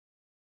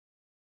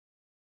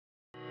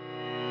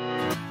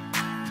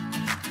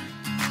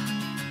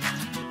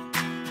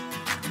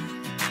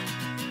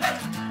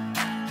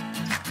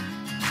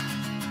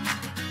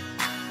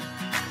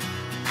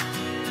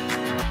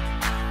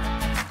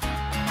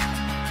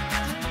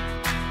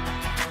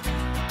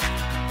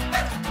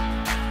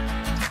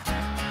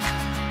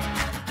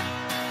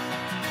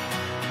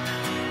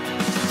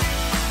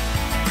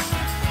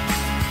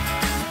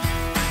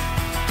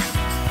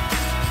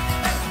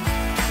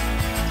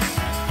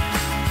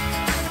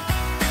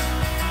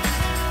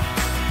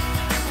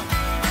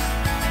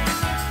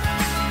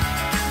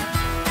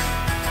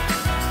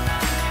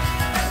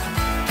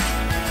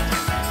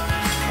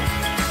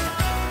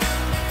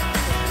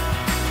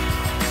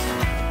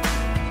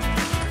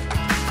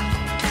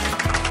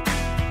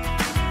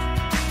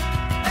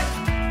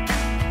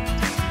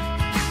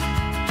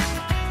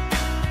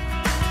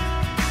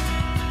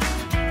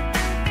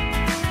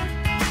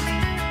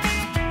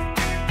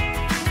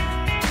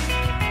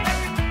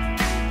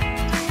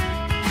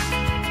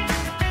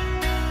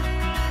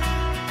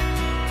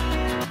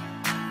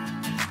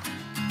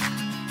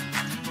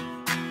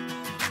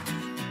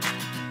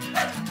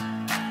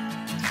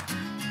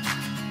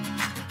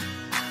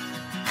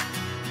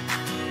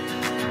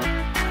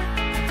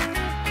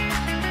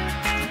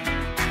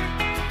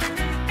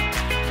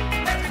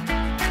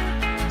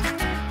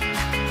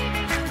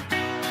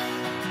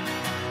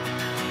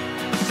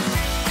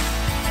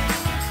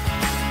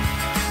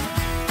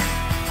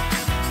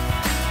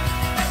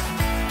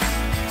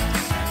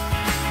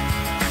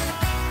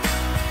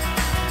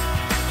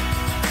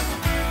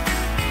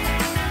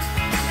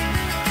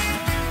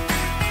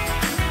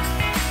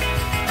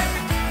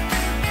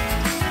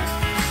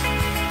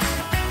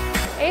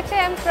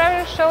Arabian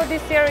travel show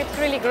this year, it's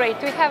really great.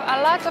 We have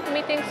a lot of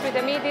meetings with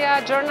the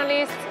media,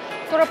 journalists,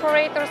 tour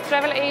operators,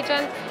 travel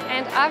agents,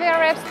 and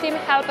AVIAREPS team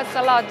help us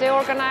a lot. They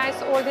organize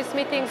all these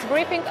meetings,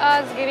 briefing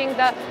us, giving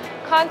the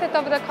content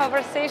of the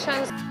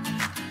conversations.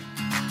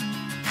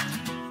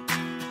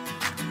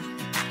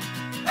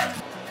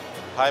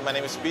 Hi, my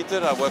name is Peter.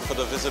 I work for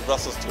the Visit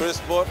Brussels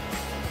Tourist Board.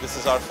 This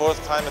is our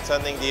fourth time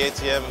attending the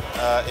ATM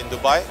in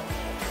Dubai.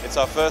 It's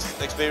our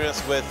first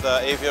experience with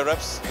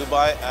AVIAREPS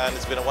Dubai, and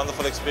it's been a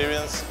wonderful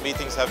experience.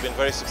 Meetings have been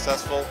very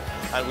successful,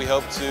 and we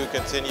hope to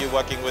continue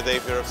working with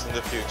AVIAREPS in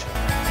the future.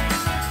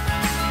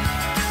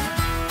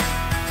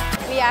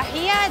 We are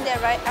here at the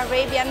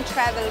Arabian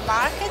travel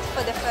market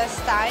for the first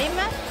time,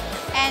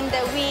 and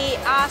we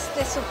ask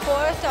the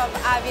support of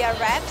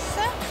AVIAREPS.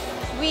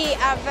 We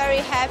are very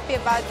happy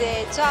about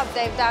the job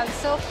they've done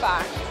so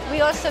far.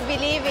 We also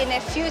believe in a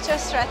future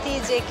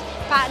strategic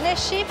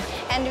partnership,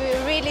 and we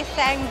really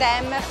thank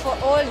them for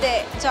all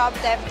the job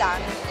they've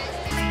done.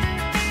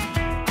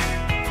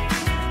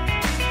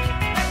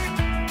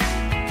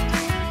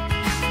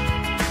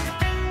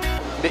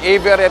 The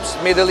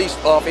AVIAREPS Middle East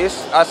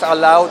office has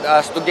allowed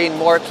us to gain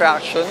more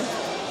traction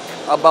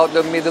about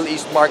the Middle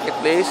East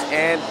marketplace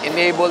and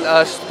enable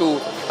us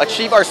to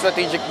achieve our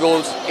strategic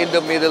goals in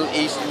the Middle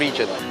East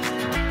region.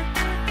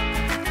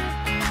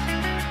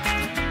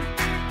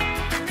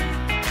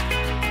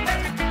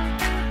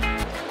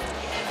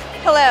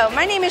 Hello,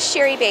 my name is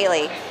Sherry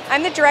Bailey.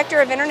 I'm the Director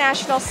of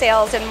International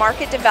Sales and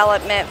Market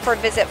Development for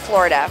Visit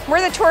Florida.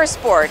 We're the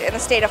tourist board in the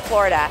state of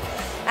Florida.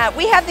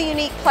 We have the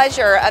unique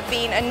pleasure of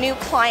being a new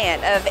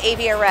client of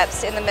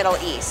AVIAREPS in the Middle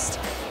East,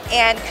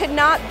 and could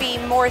not be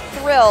more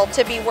thrilled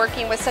to be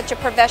working with such a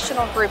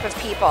professional group of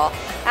people.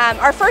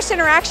 Our first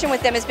interaction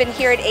with them has been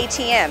here at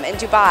ATM in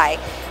Dubai,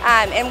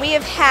 and we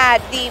have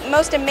had the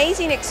most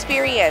amazing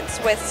experience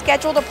with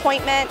scheduled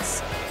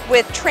appointments,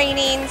 with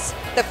trainings,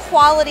 the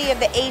quality of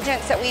the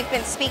agents that we've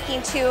been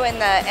speaking to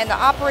and the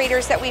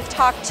operators that we've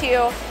talked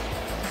to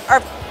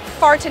are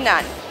far to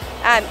none.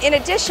 In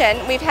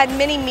addition, we've had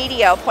many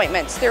media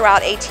appointments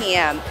throughout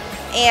ATM,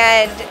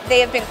 and they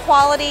have been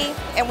quality,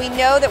 and we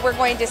know that we're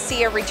going to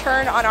see a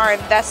return on our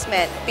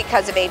investment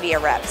because of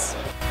AVIAREPS.